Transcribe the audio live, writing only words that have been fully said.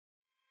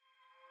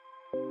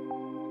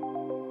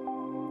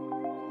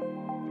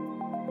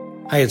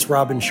Hi, it's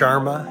Robin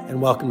Sharma,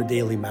 and welcome to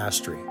Daily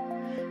Mastery.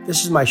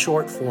 This is my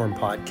short-form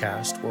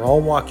podcast where I'll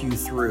walk you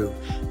through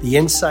the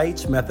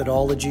insights,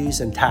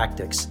 methodologies, and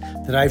tactics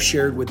that I've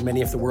shared with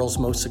many of the world's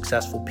most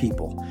successful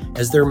people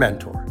as their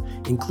mentor,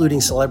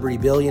 including celebrity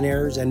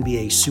billionaires,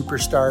 NBA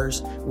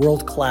superstars,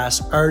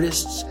 world-class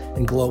artists,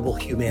 and global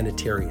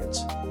humanitarians.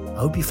 I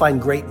hope you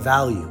find great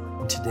value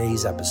in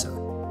today's episode.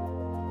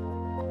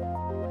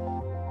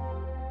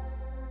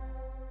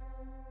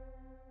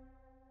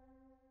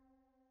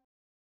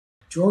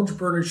 George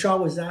Bernard Shaw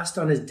was asked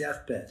on his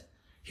deathbed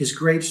his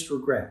greatest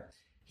regret.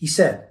 He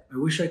said, "I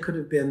wish I could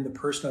have been the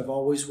person I've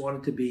always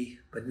wanted to be,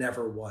 but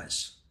never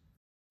was."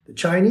 The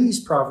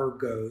Chinese proverb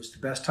goes, the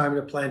best time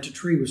to plant a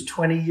tree was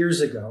 20 years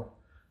ago.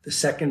 The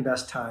second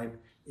best time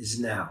is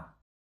now.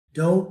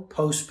 Don't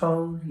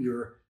postpone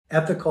your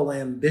ethical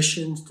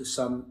ambitions to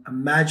some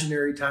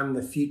imaginary time in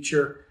the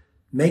future.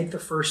 Make the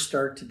first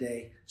start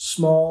today.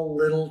 Small,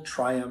 little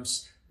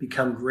triumphs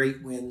become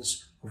great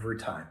wins over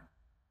time.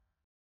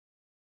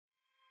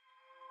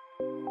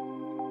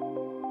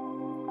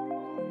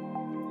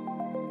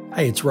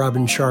 Hi, it's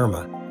Robin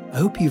Sharma. I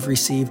hope you've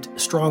received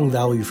strong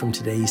value from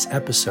today's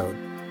episode.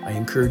 I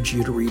encourage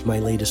you to read my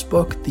latest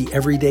book, The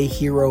Everyday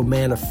Hero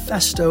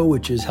Manifesto,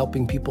 which is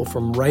helping people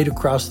from right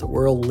across the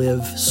world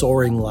live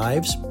soaring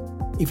lives.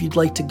 If you'd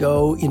like to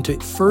go into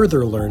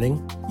further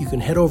learning, you can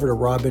head over to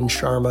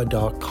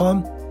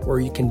robinsharma.com, where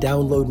you can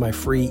download my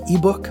free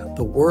ebook,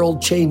 The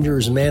World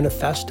Changers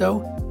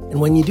Manifesto. And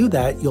when you do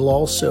that, you'll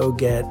also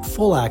get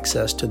full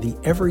access to the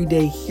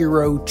Everyday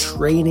Hero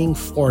Training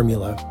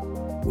Formula,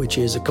 which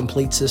is a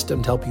complete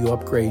system to help you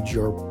upgrade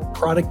your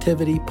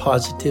productivity,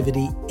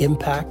 positivity,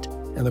 impact,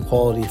 and the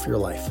quality of your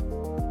life.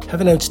 Have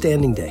an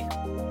outstanding day.